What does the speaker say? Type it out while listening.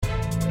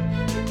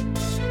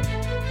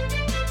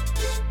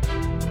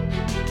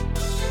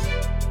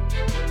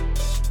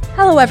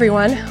Hello,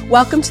 everyone.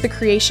 Welcome to the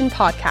Creation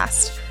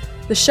Podcast,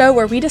 the show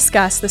where we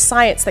discuss the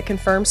science that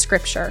confirms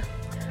Scripture.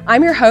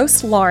 I'm your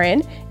host,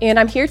 Lauren, and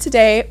I'm here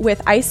today with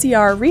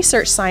ICR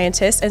research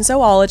scientist and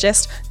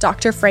zoologist,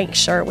 Dr. Frank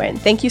Sherwin.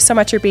 Thank you so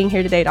much for being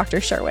here today,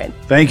 Dr. Sherwin.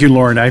 Thank you,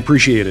 Lauren. I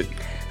appreciate it.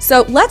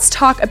 So let's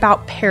talk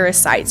about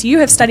parasites. You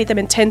have studied them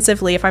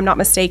intensively, if I'm not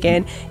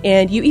mistaken,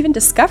 and you even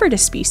discovered a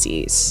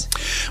species.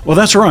 Well,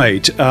 that's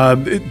right.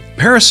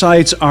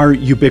 Parasites are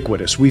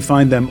ubiquitous. We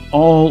find them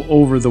all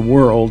over the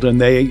world,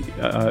 and they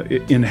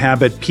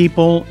inhabit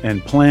people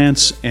and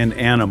plants and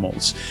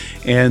animals.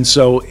 And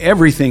so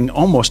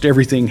almost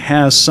everything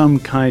has some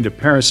kind of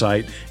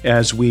parasite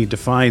as we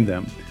define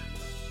them.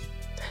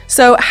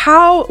 So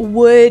how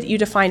would you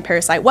define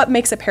parasite? What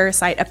makes a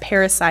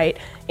parasite,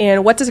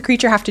 and what does a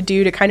creature have to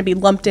do to kind of be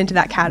lumped into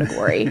that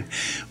category?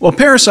 Well,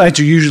 parasites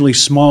are usually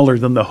smaller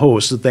than the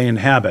host that they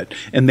inhabit,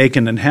 and they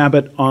can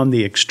inhabit on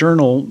the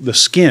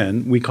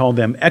skin. We call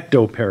them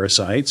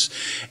ectoparasites,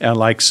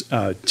 like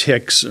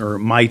ticks or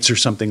mites or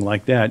something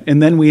like that.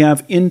 And then we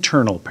have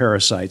internal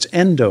parasites,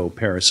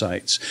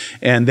 endoparasites,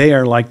 and they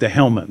are like the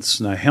helminths.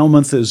 Now,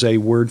 helminth is a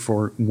word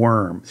for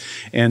worm.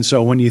 And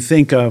so when you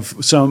think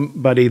of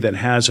somebody that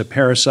has a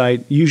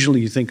parasite,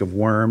 usually you think of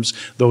worms.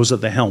 Those are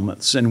the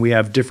helminths, and we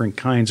have different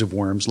kinds of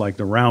worms like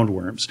the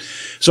roundworms.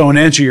 So in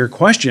answer to your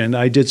question,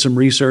 I did some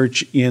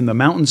research in the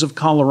mountains of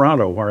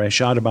Colorado where I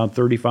shot about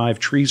 35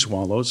 tree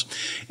swallows,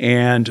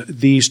 and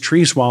these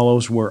tree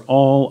swallows were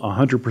all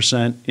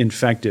 100%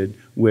 infected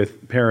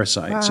with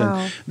parasites. Wow.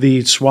 And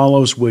the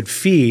swallows would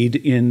feed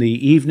in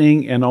the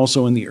evening and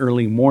also in the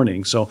early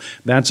morning. So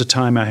that's a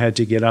time I had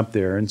to get up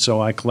there. And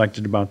so I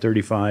collected about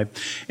 35.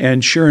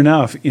 And sure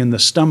enough, in the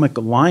stomach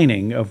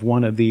lining of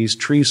one of these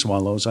tree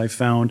swallows, I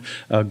found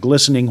a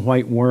glistening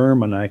white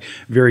worm, and I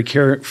very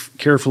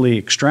carefully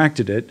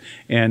extracted it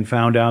and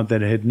found out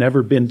that it had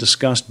never been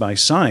discussed by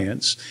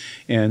science.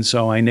 And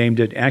so I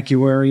named it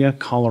Acuaria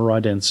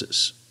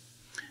coloradensis.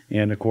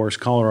 And of course,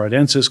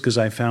 coloradensis because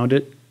I found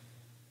it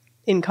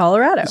in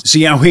Colorado.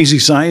 See how easy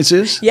science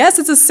is? Yes,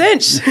 it's a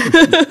cinch.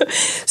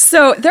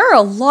 So there are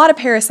a lot of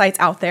parasites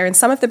out there, and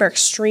some of them are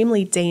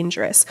extremely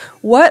dangerous.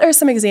 What are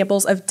some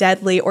examples of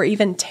deadly or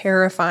even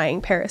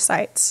terrifying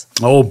parasites?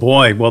 Oh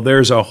boy, well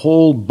there's a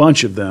whole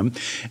bunch of them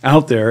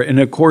out there. And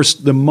of course,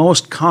 the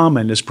most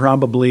common is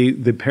probably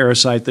the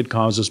parasite that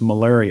causes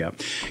malaria.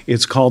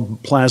 It's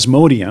called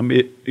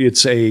Plasmodium.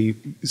 It's a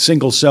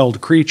single-celled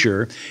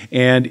creature,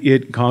 and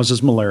it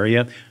causes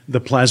malaria.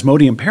 The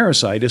Plasmodium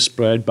parasite is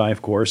spread by,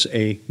 of course,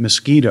 a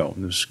mosquito.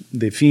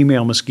 The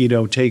female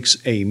mosquito takes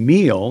a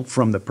meal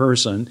from the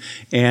person,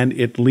 and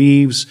it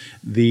leaves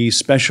the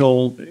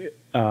special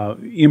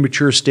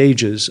immature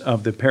stages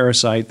of the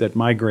parasite that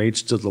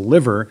migrates to the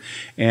liver,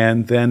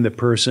 and then the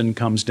person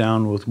comes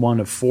down with one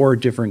of 4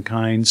 different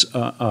kinds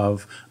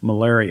of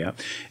malaria.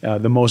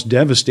 The most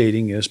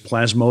devastating is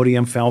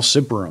Plasmodium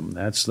falciparum.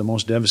 That's the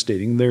most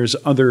devastating. There's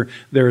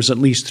at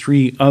least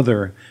 3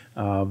 other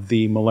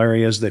the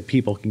malarias that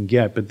people can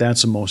get, but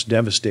that's the most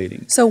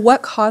devastating. So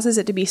what causes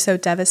it to be so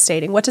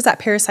devastating? What does that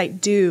parasite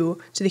do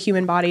to the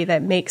human body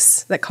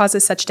that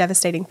causes such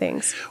devastating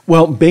things?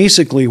 Well,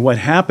 basically what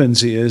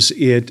happens is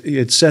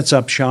it sets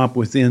up shop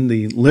within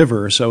the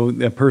liver, so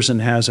a person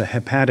has a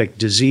hepatic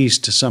disease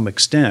to some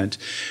extent,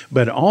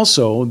 but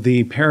also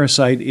the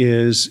parasite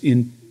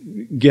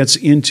gets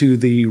into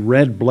the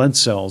red blood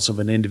cells of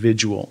an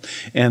individual,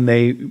 and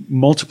they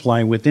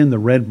multiply within the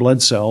red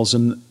blood cells,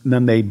 and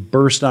then they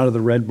burst out of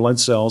the red blood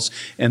cells,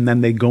 and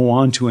then they go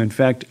on to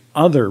infect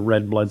other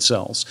red blood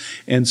cells.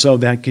 And so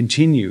that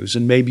continues.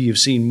 And maybe you've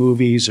seen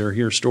movies or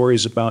hear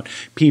stories about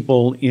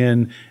people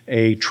in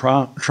a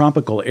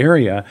tropical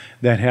area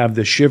that have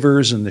the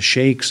shivers and the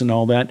shakes and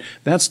all that.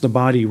 That's the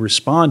body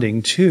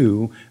responding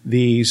to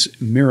these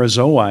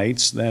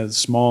myrizoites, that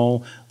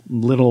small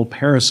little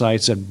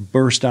parasites that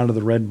burst out of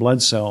the red blood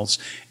cells,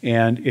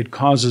 and it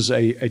causes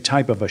a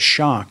type of a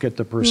shock that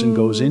the person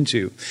goes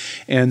into.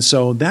 And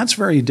so that's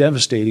very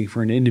devastating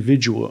for an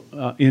individual.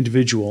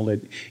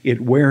 It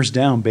wears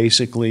down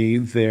basically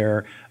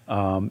their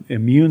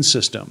immune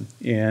system,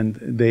 and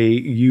they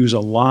use a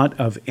lot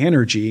of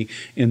energy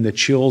in the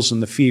chills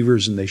and the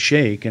fevers and they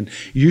shake, and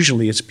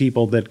usually it's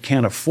people that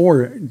can't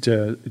afford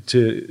to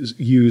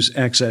use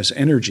excess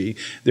energy.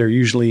 They're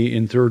usually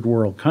in third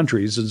world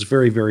countries. It's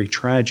very, very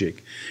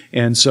tragic.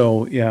 And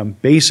so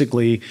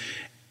basically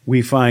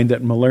we find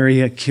that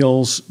malaria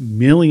kills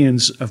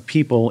millions of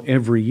people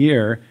every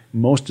year,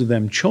 most of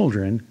them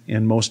children,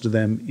 and most of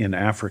them in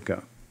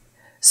Africa.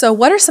 So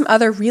what are some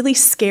other really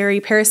scary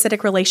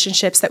parasitic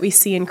relationships that we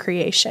see in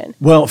creation?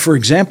 Well, for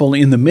example,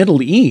 in the Middle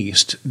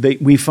East,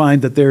 we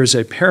find that there's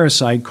a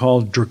parasite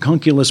called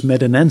Dracunculus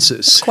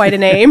medinensis. Quite a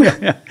name.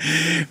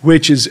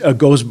 Which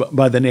goes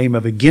by the name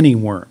of a guinea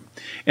worm.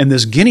 And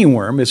this guinea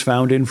worm is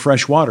found in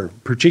fresh water,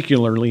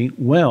 particularly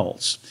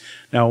wells.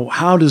 Now,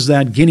 how does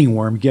that guinea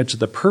worm get to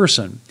the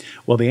person?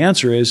 Well, the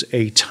answer is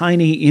a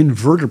tiny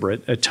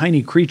invertebrate, a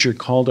tiny creature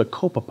called a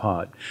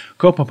copepod.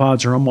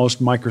 Copepods are almost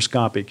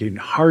microscopic. You can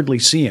hardly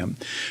see them.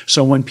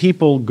 So when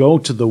people go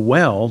to the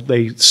well,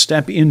 they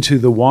step into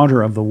the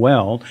water of the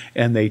well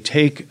and they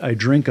take a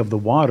drink of the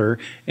water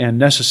and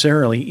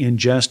necessarily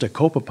ingest a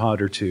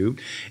copepod or two.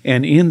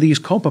 And in these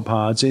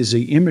copepods is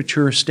the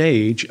immature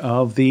stage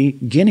of the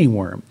guinea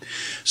worm.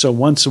 So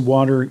once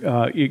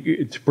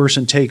the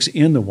person takes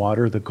in the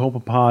water, the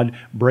copepod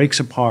breaks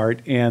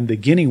apart and the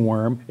guinea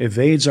worm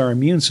evades our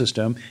immune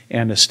system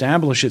and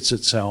establishes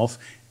itself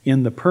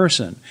in the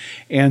person.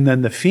 And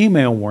then the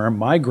female worm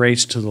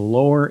migrates to the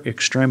lower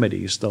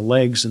extremities, the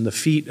legs and the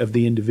feet of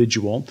the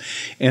individual,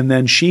 and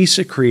then she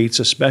secretes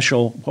a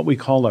special, what we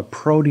call a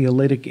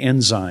proteolytic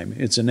enzyme.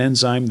 It's an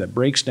enzyme that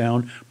breaks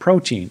down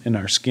protein in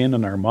our skin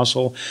and our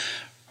muscle.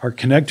 Our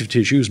connective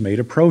tissue is made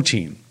of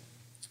protein.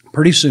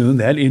 Pretty soon,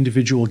 that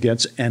individual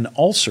gets an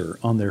ulcer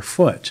on their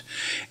foot.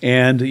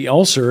 And the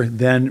ulcer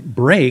then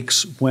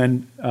breaks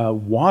when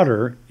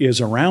water is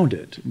around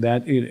it.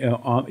 That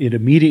it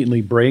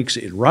immediately breaks,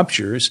 it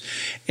ruptures,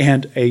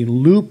 and a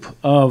loop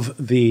of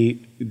the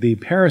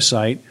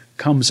parasite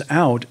comes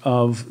out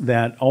of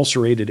that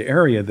ulcerated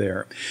area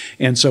there.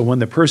 And so when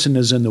the person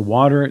is in the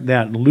water,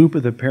 that loop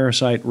of the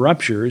parasite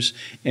ruptures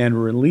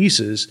and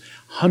releases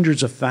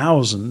hundreds of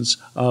thousands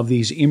of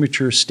these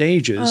immature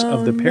stages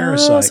of the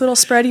parasite. No, so it'll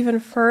spread even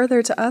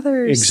further to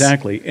others.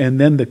 Exactly. And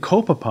then the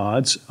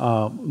copepods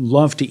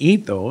love to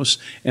eat those,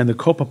 and the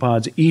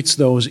copepods eats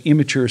those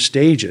immature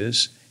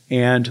stages,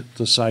 and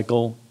the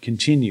cycle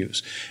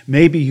continues.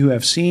 Maybe you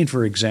have seen,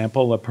 for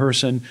example, a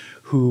person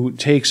who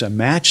takes a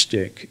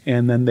matchstick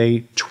and then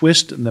they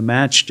twist the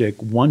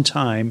matchstick one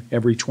time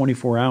every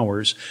 24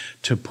 hours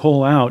to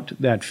pull out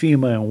that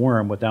female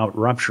worm without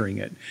rupturing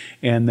it.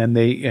 And then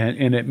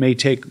and it may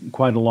take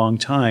quite a long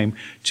time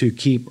to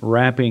keep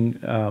wrapping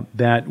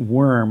that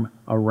worm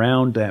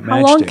around that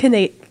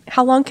matchstick.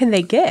 How long can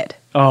they get?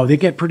 Oh, they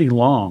get pretty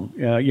long,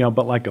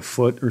 but like a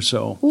foot or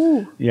so.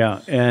 Ooh. Yeah,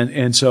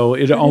 and so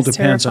it all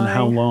depends on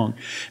how long.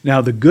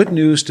 Now, the good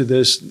news to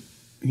this,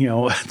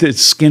 the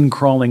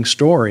skin-crawling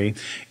story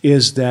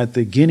is that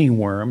the guinea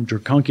worm,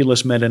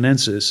 Dracunculus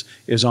medinensis,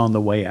 is on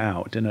the way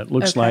out. And it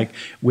looks like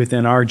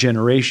within our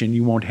generation,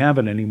 you won't have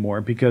it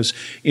anymore because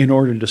in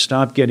order to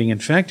stop getting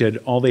infected,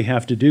 all they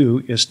have to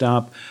do is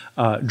stop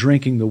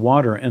drinking the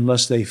water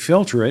unless they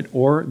filter it,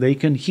 or they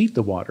can heat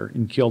the water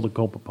and kill the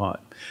copepod.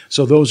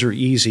 So those are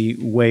easy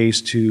ways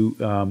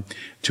to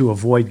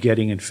avoid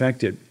getting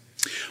infected.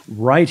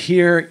 Right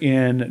here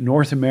in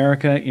North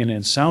America and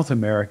in South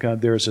America,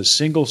 there's a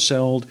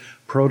single-celled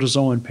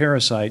protozoan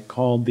parasite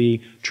called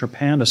the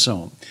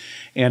trypanosome,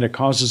 and it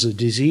causes a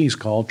disease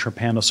called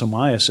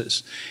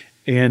trypanosomiasis.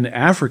 In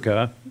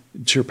Africa,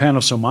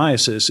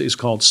 trypanosomiasis is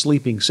called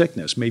sleeping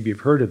sickness. Maybe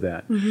you've heard of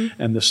that.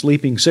 Mm-hmm. And the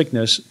sleeping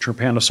sickness,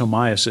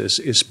 trypanosomiasis,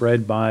 is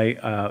spread by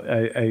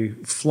a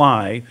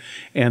fly,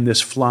 and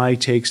this fly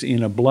takes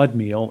in a blood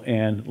meal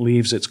and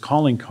leaves its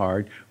calling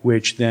card,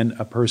 which then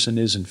a person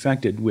is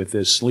infected with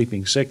this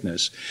sleeping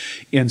sickness.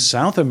 In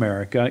South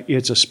America,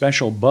 it's a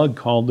special bug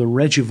called the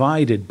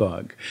rejuvenated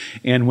bug.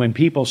 And when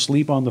people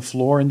sleep on the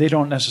floor, and they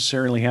don't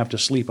necessarily have to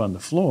sleep on the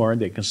floor,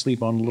 they can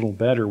sleep on a little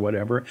bed or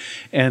whatever,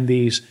 and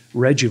these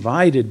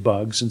rejuvenated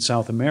bugs in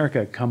South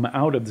America come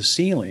out of the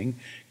ceiling,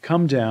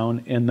 come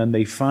down, and then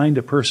they find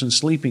a person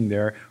sleeping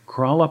there,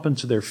 crawl up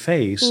into their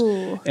face,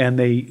 and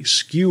they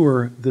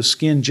skewer the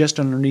skin just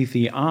underneath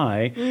the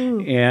eye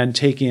and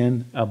take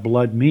in a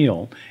blood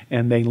meal.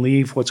 And they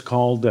leave what's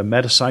called the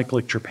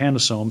metacyclic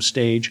trypanosome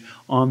stage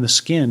on the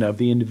skin of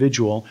the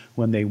individual.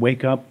 When they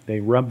wake up, they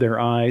rub their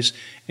eyes,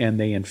 and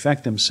they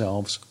infect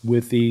themselves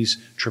with these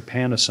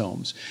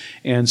trypanosomes.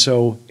 And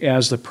so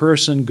as the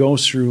person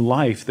goes through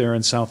life there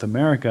in South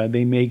America,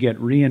 they may get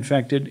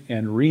reinfected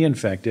and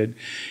reinfected.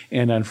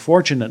 And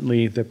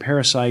unfortunately, the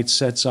parasite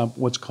sets up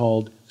what's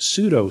called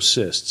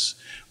pseudocysts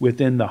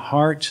within the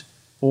heart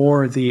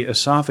or the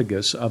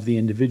esophagus of the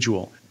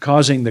individual,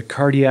 causing the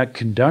cardiac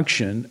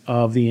conduction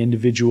of the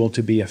individual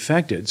to be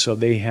affected. So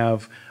they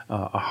have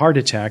a heart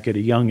attack at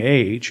a young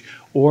age,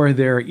 or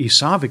their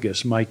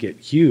esophagus might get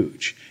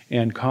huge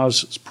and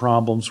cause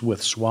problems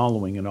with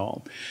swallowing and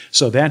all.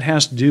 So that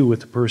has to do with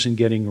the person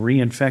getting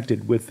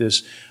reinfected with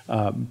this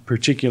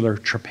particular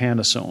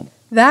trypanosome.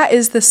 That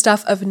is the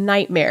stuff of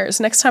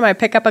nightmares. Next time I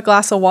pick up a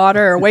glass of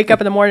water or wake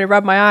up in the morning and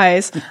rub my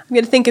eyes, I'm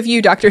going to think of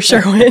you, Dr.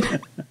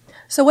 Sherwin.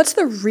 So what's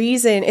the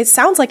reason? It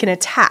sounds like an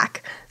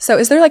attack. So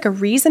is there like a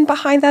reason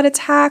behind that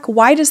attack?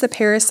 Why does the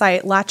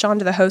parasite latch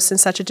onto the host in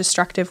such a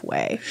destructive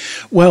way?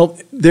 Well,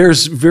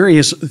 there's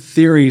various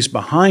theories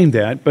behind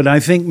that, but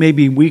I think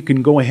maybe we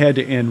can go ahead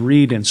and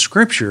read in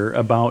Scripture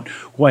about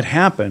what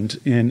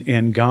happened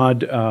and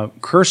God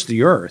cursed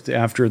the earth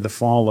after the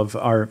fall of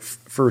our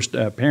first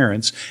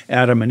parents,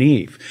 Adam and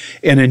Eve.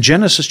 And in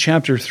Genesis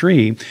chapter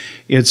 3,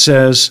 it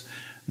says,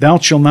 "Thou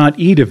shalt not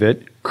eat of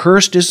it.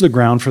 Cursed is the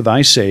ground for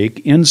thy sake.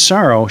 In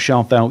sorrow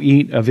shalt thou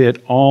eat of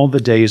it all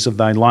the days of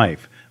thy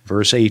life.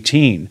 Verse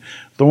 18,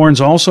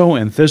 thorns also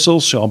and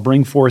thistles shall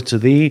bring forth to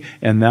thee,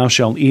 and thou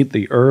shalt eat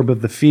the herb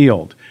of the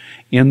field.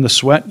 In the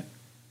sweat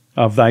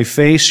of thy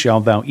face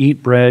shalt thou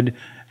eat bread,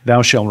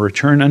 thou shalt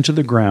return unto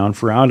the ground,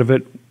 for out of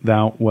it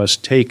thou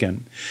wast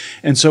taken.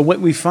 And so what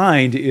we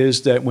find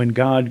is that when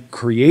God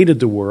created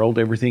the world,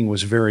 everything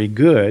was very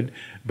good,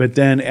 but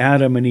then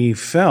Adam and Eve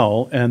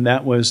fell, and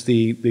that was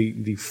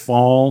the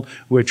fall,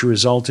 which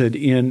resulted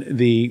in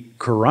the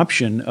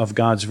corruption of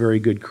God's very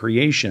good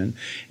creation.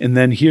 And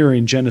then here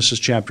in Genesis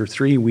chapter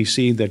 3, we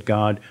see that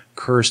God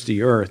cursed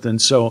the earth.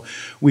 And so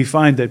we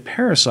find that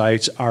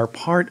parasites are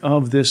part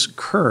of this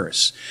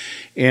curse.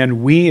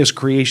 And we as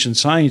creation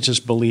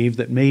scientists believe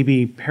that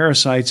maybe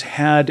parasites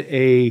had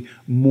a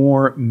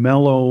more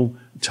mellow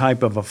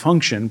type of a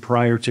function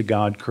prior to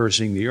God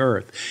cursing the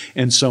earth.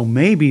 And so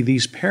maybe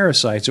these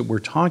parasites that we're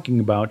talking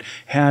about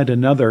had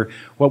another,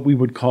 what we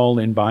would call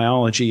in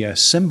biology, a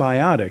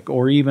symbiotic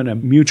or even a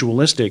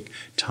mutualistic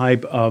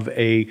type of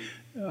a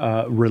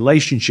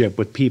relationship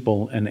with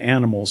people and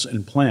animals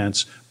and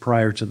plants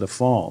prior to the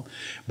fall.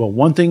 But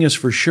one thing is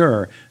for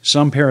sure,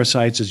 some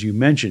parasites, as you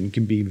mentioned,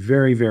 can be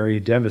very, very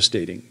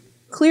devastating.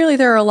 Clearly,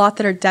 there are a lot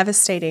that are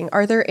devastating.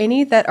 Are there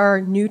any that are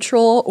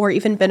neutral or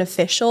even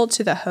beneficial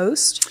to the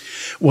host?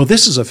 Well,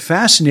 this is a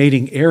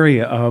fascinating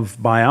area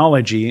of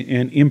biology,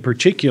 and in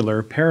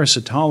particular,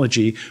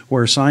 parasitology,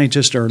 where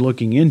scientists are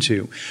looking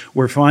into.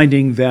 We're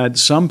finding that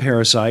some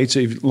parasites,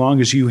 as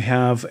long as you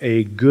have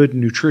a good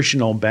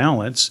nutritional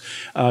balance,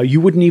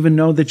 you wouldn't even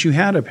know that you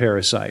had a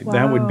parasite. Wow.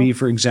 That would be,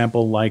 for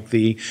example, like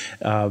the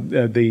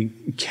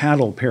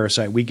cattle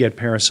parasite. We get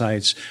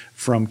parasites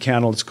from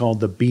cattle. It's called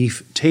the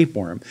beef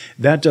tapeworm.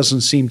 That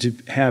doesn't seem to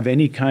have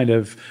any kind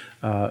of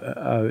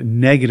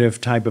negative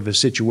type of a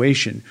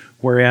situation,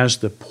 whereas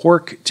the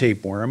pork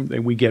tapeworm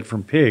that we get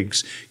from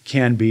pigs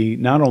can be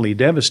not only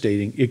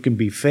devastating, it can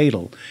be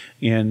fatal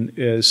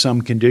in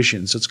some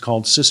conditions. It's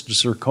called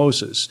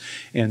cysticercosis,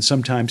 and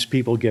sometimes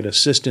people get a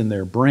cyst in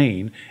their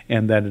brain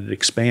and that it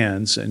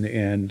expands,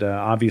 and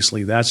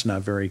obviously that's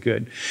not very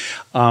good.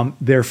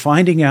 They're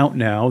finding out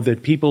now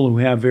that people who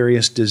have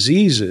various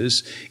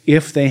diseases,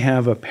 if they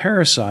have a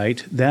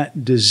parasite,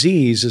 that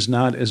disease is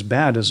not as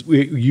bad as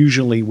it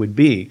usually would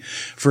be.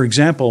 For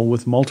example,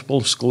 with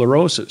multiple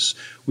sclerosis,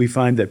 we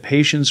find that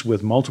patients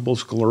with multiple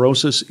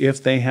sclerosis,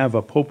 if they have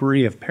a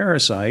potpourri of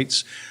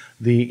parasites,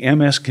 the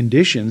MS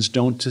conditions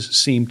don't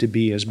seem to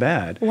be as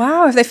bad.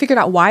 Wow, have they figured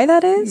out why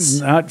that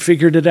is? Not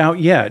figured it out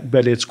yet,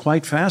 but it's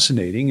quite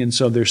fascinating, and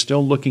so they're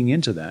still looking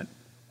into that.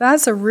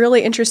 That's a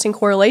really interesting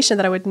correlation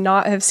that I would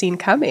not have seen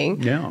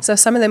coming. Yeah. So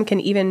some of them can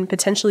even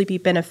potentially be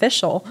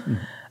beneficial.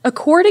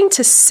 According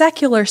to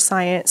secular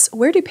science,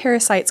 where do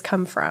parasites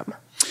come from?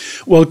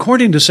 Well,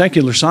 according to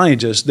secular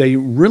scientists, they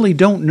really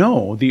don't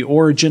know the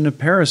origin of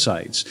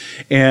parasites.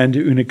 And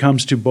when it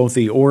comes to both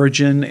the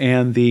origin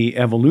and the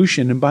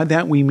evolution, and by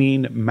that we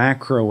mean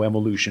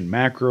macroevolution.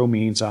 Macro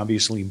means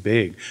obviously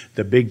big,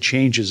 the big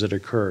changes that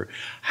occur.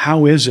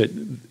 How is it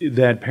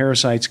that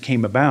parasites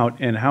came about,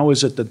 and how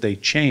is it that they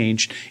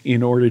changed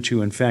in order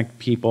to infect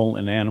people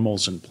and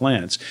animals and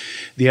plants?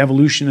 The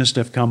evolutionists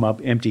have come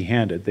up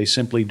empty-handed. They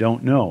simply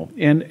don't know.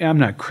 And I'm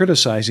not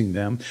criticizing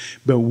them,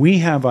 but we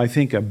have, I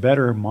think, a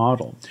better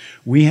model.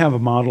 We have a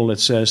model that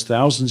says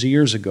thousands of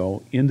years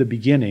ago, in the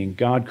beginning,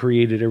 God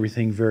created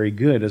everything very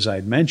good, as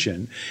I'd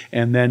mentioned,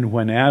 and then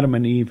when Adam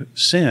and Eve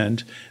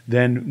sinned,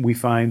 then we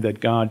find that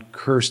God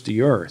cursed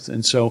the earth.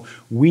 And so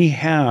we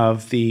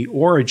have the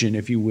origin,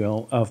 if you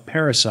will, of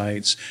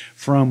parasites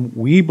from,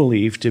 we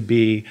believe, to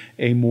be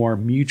a more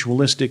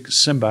mutualistic,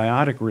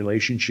 symbiotic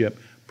relationship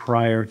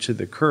prior to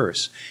the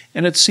curse.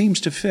 And it seems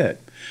to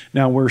fit.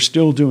 Now, we're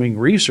still doing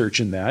research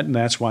in that, and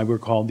that's why we're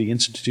called the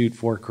Institute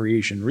for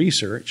Creation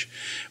Research.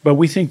 But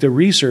we think the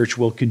research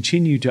will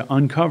continue to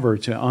uncover,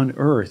 to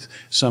unearth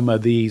some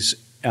of these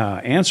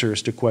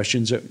answers to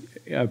questions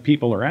that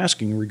people are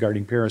asking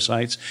regarding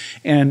parasites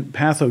and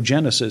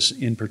pathogenesis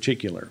in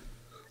particular.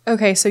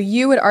 Okay, so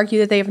you would argue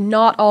that they have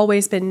not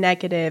always been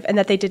negative and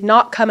that they did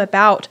not come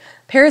about.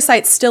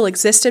 Parasites still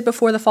existed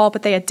before the fall,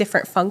 but they had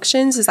different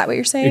functions. Is that what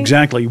you're saying?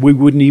 Exactly. We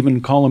wouldn't even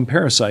call them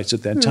parasites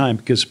at that time,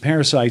 because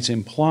parasites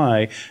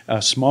imply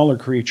a smaller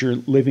creature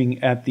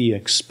living at the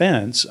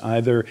expense,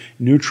 either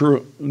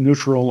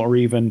neutral or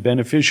even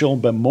beneficial,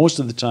 but most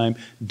of the time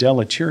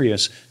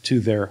deleterious to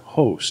their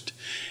host.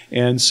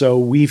 And so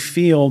we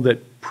feel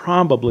that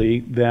probably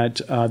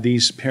that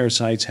these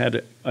parasites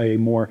had a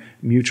more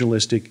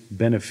mutualistic,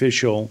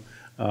 beneficial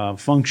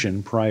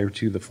function prior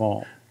to the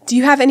fall. Do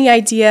you have any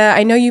idea?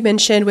 I know you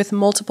mentioned with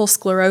multiple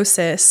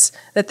sclerosis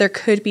that there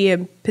could be a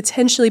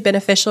potentially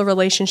beneficial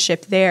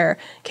relationship there.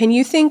 Can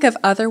you think of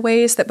other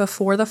ways that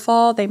before the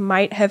fall they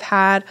might have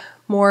had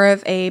more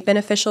of a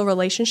beneficial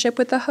relationship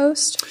with the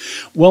host?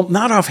 Well,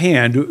 not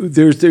offhand.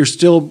 There's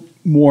still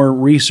more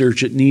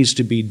research that needs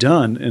to be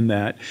done in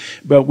that.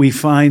 But we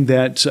find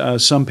that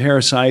some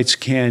parasites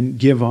can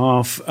give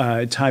off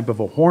a type of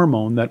a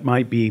hormone that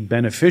might be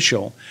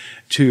beneficial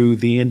to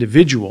the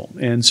individual.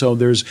 And so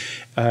there's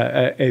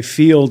a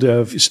field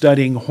of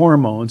studying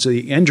hormones,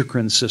 the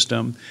endocrine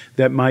system,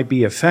 that might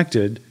be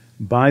affected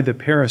by the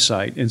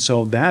parasite. And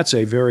so that's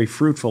a very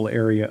fruitful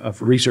area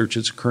of research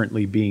that's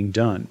currently being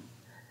done.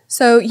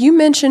 So you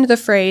mentioned the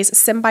phrase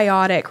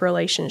symbiotic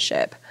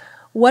relationship.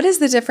 What is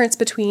the difference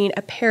between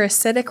a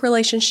parasitic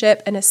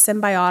relationship and a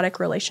symbiotic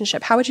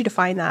relationship? How would you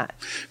define that?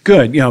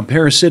 Good.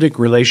 Parasitic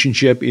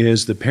relationship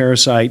is the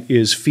parasite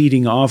is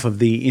feeding off of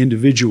the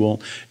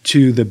individual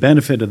to the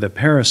benefit of the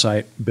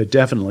parasite, but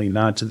definitely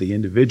not to the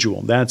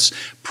individual. That's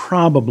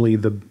probably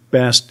the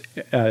best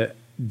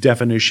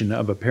definition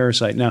of a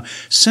parasite. Now,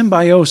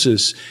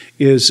 symbiosis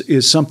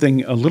is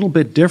something a little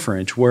bit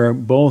different, where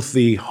both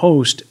the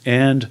host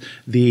and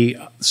the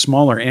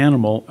smaller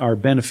animal are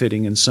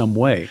benefiting in some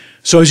way.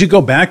 So as you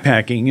go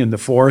backpacking in the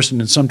forest,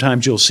 and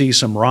sometimes you'll see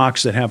some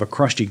rocks that have a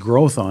crusty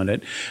growth on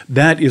it,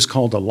 that is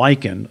called a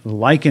lichen. A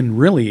lichen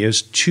really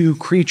is two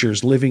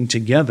creatures living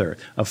together,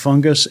 a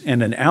fungus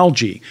and an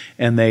algae,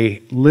 and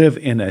they live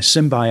in a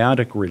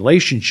symbiotic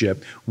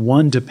relationship,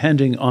 one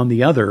depending on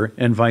the other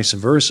and vice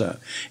versa.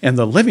 And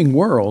the living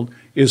world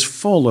is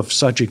full of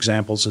such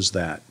examples as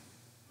that.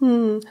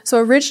 So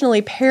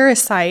originally,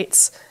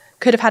 parasites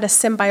could have had a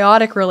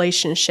symbiotic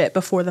relationship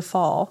before the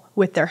fall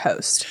with their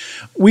host.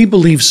 We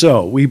believe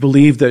so. We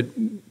believe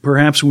that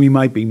perhaps we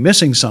might be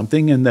missing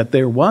something, and that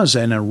there was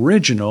an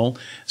original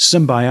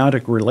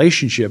symbiotic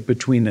relationship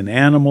between an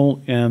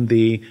animal and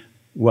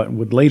what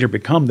would later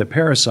become the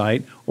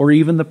parasite, or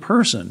even the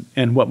person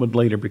and what would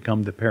later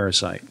become the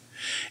parasite.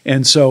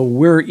 And so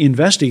we're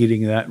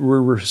investigating that,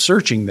 we're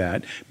researching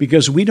that,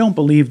 because we don't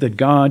believe that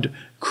God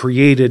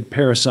created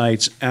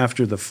parasites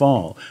after the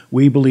fall.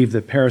 We believe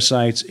that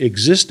parasites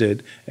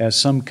existed as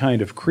some kind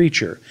of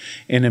creature.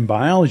 And in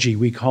biology,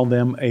 we call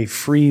them a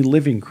free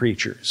living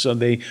creature. So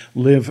they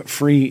live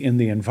free in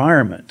the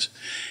environment.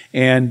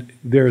 And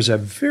there's a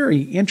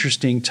very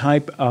interesting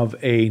type of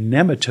a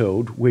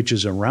nematode, which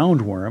is a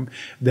roundworm,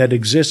 that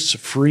exists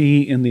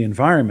free in the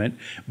environment.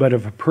 But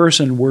if a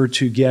person were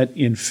to get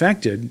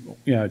infected,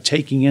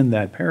 taking in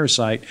that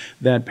parasite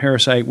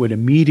would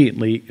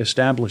immediately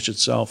establish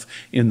itself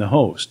in the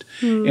host.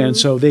 And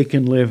so they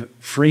can live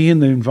free in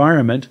the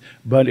environment,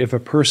 but if a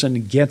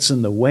person gets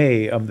in the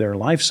way of their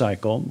life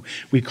cycle,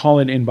 we call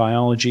it in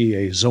biology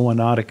a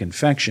zoonotic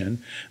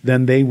infection,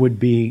 then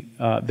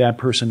that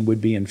person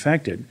would be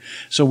infected.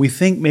 So we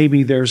think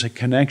maybe there's a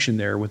connection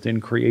there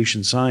within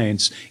creation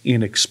science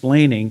in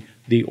explaining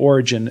the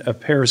origin of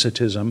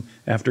parasitism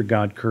after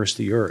God cursed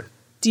the earth.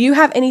 Do you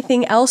have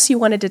anything else you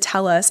wanted to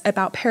tell us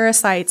about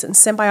parasites and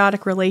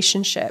symbiotic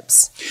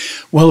relationships?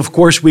 Well, of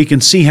course, we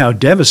can see how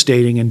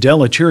devastating and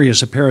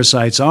deleterious the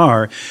parasites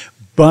are.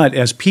 But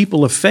as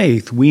people of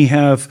faith, we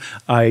have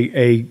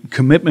a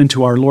commitment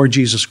to our Lord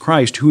Jesus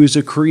Christ, who is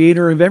the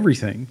creator of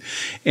everything.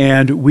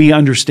 And we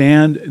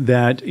understand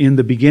that in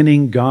the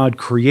beginning, God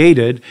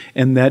created,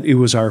 and that it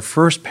was our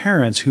first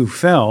parents who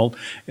fell,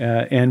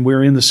 and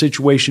we're in the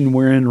situation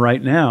we're in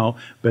right now.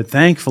 But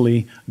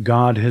thankfully,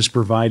 God has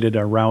provided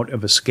a route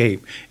of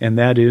escape, and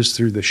that is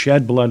through the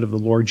shed blood of the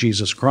Lord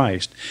Jesus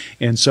Christ.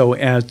 And so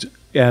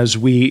as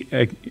we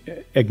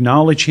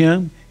acknowledge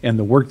Him and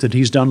the work that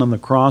He's done on the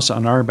cross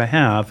on our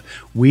behalf,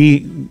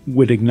 we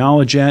would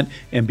acknowledge that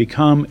and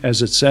become,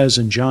 as it says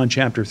in John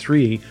chapter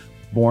 3,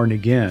 born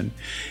again.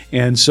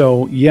 And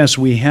so, yes,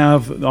 we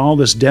have all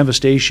this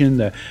devastation,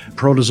 the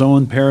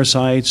protozoan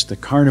parasites, the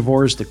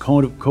carnivores, the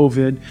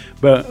COVID,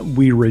 but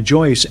we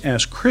rejoice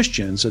as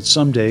Christians that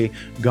someday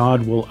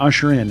God will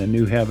usher in a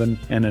new heaven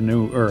and a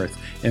new earth,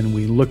 and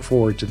we look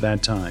forward to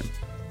that time.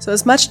 So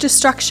as much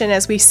destruction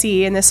as we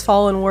see in this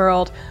fallen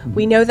world,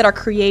 we know that our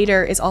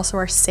Creator is also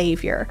our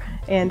Savior.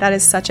 And that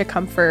is such a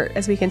comfort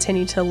as we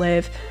continue to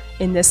live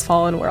in this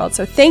fallen world.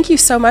 So thank you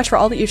so much for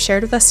all that you've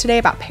shared with us today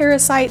about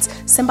parasites,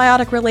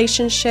 symbiotic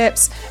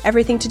relationships,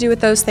 everything to do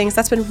with those things.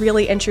 That's been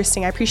really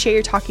interesting. I appreciate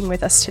your talking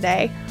with us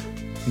today.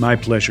 My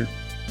pleasure.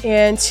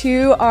 And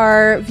to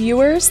our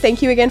viewers,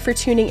 thank you again for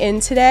tuning in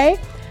today.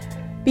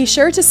 Be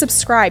sure to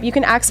subscribe. You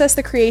can access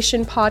the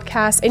Creation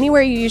Podcast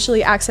anywhere you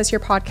usually access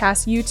your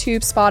podcast, YouTube,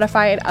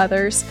 Spotify, and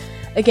others.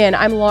 Again,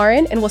 I'm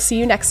Lauren, and we'll see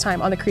you next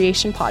time on the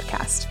Creation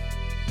Podcast.